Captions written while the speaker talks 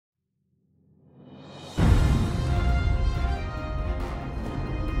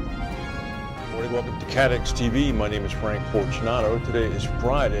Welcome to CATEX TV. My name is Frank Fortunato. Today is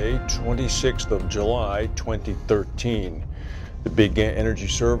Friday, 26th of July, 2013. The big energy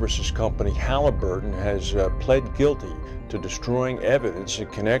services company Halliburton has pled guilty to destroying evidence in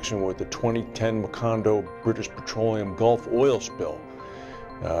connection with the 2010 Macondo British Petroleum Gulf oil spill.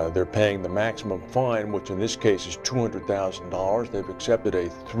 They're paying the maximum fine, which in this case is $200,000. They've accepted a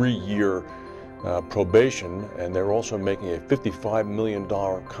 3-year probation, and they're also making a $55 million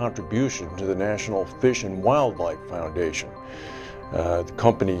contribution to the National Fish and Wildlife Foundation. The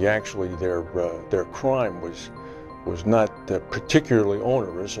company actually, their crime was not particularly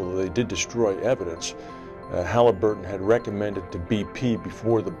onerous, although they did destroy evidence. Halliburton had recommended to BP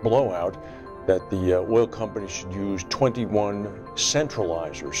before the blowout that the oil company should use 21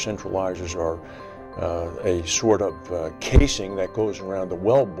 centralizers. Centralizers are a sort of casing that goes around the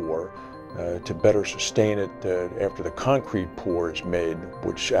wellbore to better sustain it after the concrete pour is made,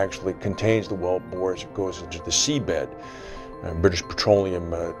 which actually contains the wellbore as it goes into the seabed. British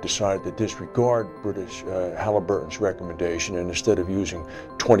Petroleum decided to disregard Halliburton's recommendation, and instead of using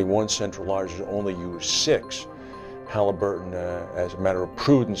 21 centralizers, only use 6. Halliburton, as a matter of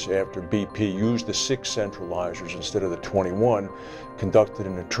prudence, after BP used the 6 centralizers instead of the 21, conducted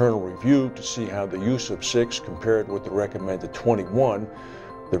an internal review to see how the use of 6 compared with the recommended 21.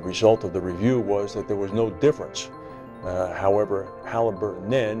 The result of the review was that there was no difference. However, Halliburton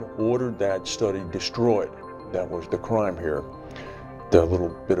then ordered that study destroyed. That was the crime here. A little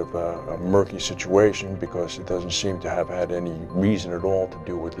bit of a murky situation because it doesn't seem to have had any reason at all to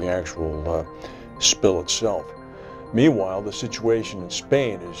do with the actual spill itself. Meanwhile, the situation in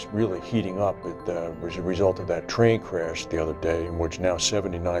Spain is really heating up. It was a result of that train crash the other day, in which now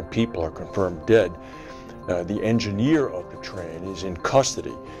 79 people are confirmed dead. The engineer of the train is in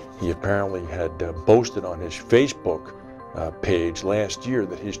custody. He apparently had boasted on his Facebook page last year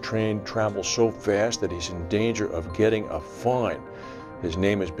that his train travels so fast that he's in danger of getting a fine. His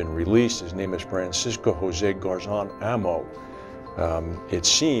name has been released. His name is Francisco Jose Garzon Amo. It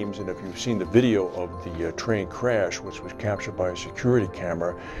seems, and if you've seen the video of the train crash, which was captured by a security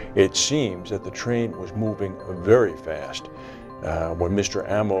camera, it seems that the train was moving very fast. When Mr.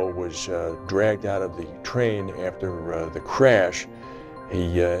 Amo was dragged out of the train after the crash,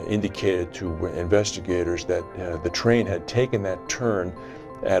 he indicated to investigators that the train had taken that turn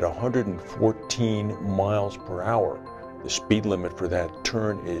at 114 miles per hour. The speed limit for that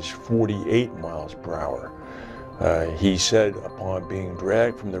turn is 48 miles per hour. He said upon being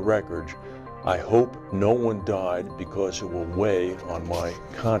dragged from the wreckage, "I hope no one died because it will weigh on my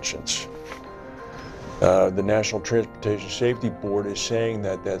conscience." The National Transportation Safety Board is saying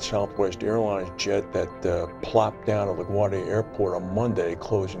that that Southwest Airlines jet that plopped down at LaGuardia Airport on Monday,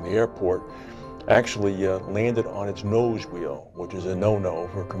 closing the airport, actually landed on its nose wheel, which is a no-no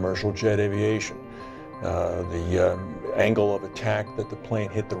for commercial jet aviation. The angle of attack that the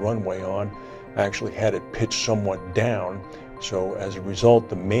plane hit the runway on actually had it pitched somewhat down. So as a result,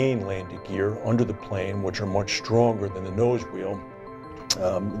 the main landing gear under the plane, which are much stronger than the nose wheel,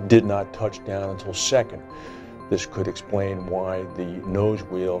 did not touch down until second. This could explain why the nose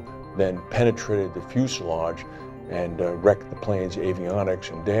wheel then penetrated the fuselage and wrecked the plane's avionics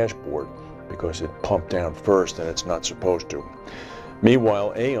and dashboard, because it pumped down first and it's not supposed to.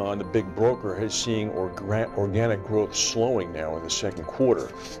 Meanwhile, Aon, the big broker, is seeing organic growth slowing now in the second quarter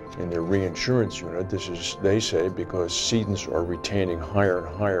in their reinsurance unit. This is, they say, because cedents are retaining higher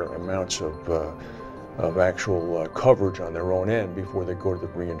and higher amounts of actual coverage on their own end before they go to the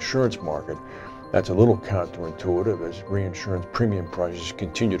reinsurance market. That's a little counterintuitive as reinsurance premium prices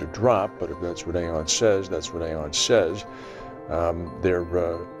continue to drop, but if that's what Aon says, that's what Aon says. Their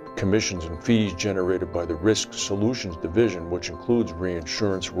commissions and fees generated by the Risk Solutions division, which includes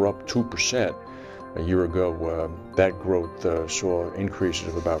reinsurance, were up 2%. A year ago, that growth saw increases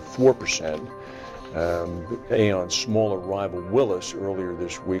of about 4%. Aon's smaller rival Willis earlier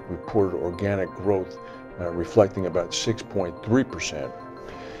this week reported organic growth reflecting about 6.3%.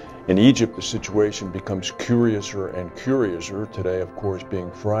 In Egypt, the situation becomes curiouser and curiouser. Today, of course, being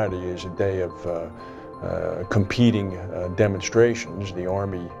Friday, is a day of competing demonstrations. The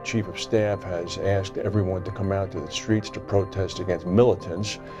Army Chief of Staff has asked everyone to come out to the streets to protest against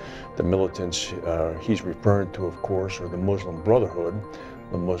militants. The militants he's referring to, of course, are the Muslim Brotherhood.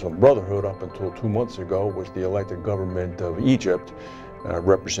 The Muslim Brotherhood, up until 2 months ago, was the elected government of Egypt,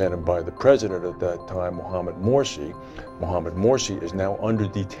 represented by the president at that time, Mohamed Morsi. Mohamed Morsi is now under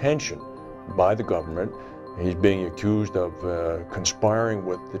detention by the government. He's being accused of conspiring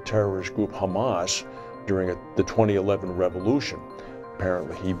with the terrorist group Hamas during the 2011 revolution.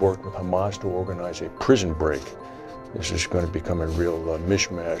 Apparently, he worked with Hamas to organize a prison break. This is going to become a real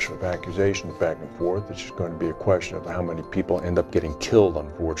mishmash of accusations back and forth. It's just going to be a question of how many people end up getting killed,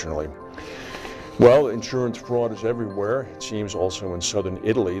 unfortunately. Well, insurance fraud is everywhere. It seems also in southern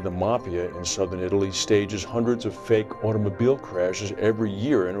Italy. The mafia in southern Italy stages hundreds of fake automobile crashes every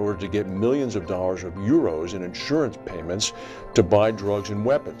year in order to get millions of dollars of euros in insurance payments to buy drugs and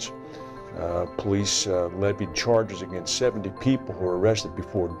weapons. Police levied charges against 70 people who were arrested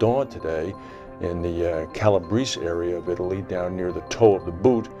before dawn today in the Calabrese area of Italy, down near the toe of the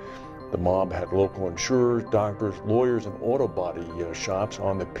boot. The mob had local insurers, doctors, lawyers, and auto body shops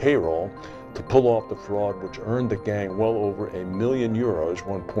on the payroll to pull off the fraud, which earned the gang well over €1 million,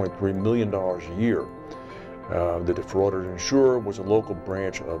 $1.3 million a year. The defrauded insurer was a local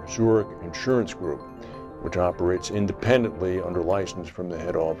branch of Zurich Insurance Group, which operates independently under license from the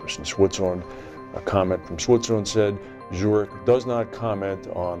head office in Switzerland. A comment from Switzerland said, Zurich does not comment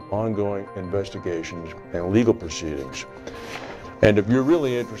on ongoing investigations and legal proceedings. And if you're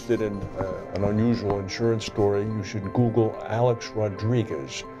really interested in an unusual insurance story, you should Google Alex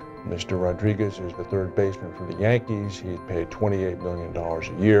Rodriguez. Mr. Rodriguez is the third baseman for the Yankees. He's paid $28 million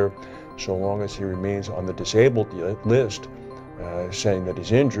a year. So long as he remains on the disabled list, saying that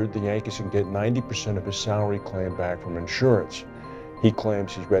he's injured, the Yankees can get 90% of his salary claim back from insurance. He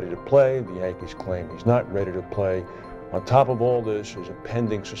claims he's ready to play. The Yankees claim he's not ready to play. On top of all this is a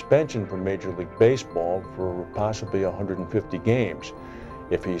pending suspension from Major League Baseball for possibly 150 games.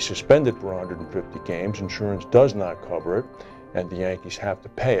 If he's suspended for 150 games, insurance does not cover it, and the Yankees have to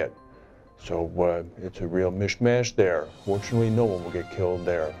pay it. So it's a real mishmash there. Fortunately, no one will get killed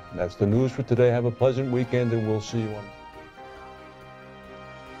there. That's the news for today. Have a pleasant weekend, and we'll see you on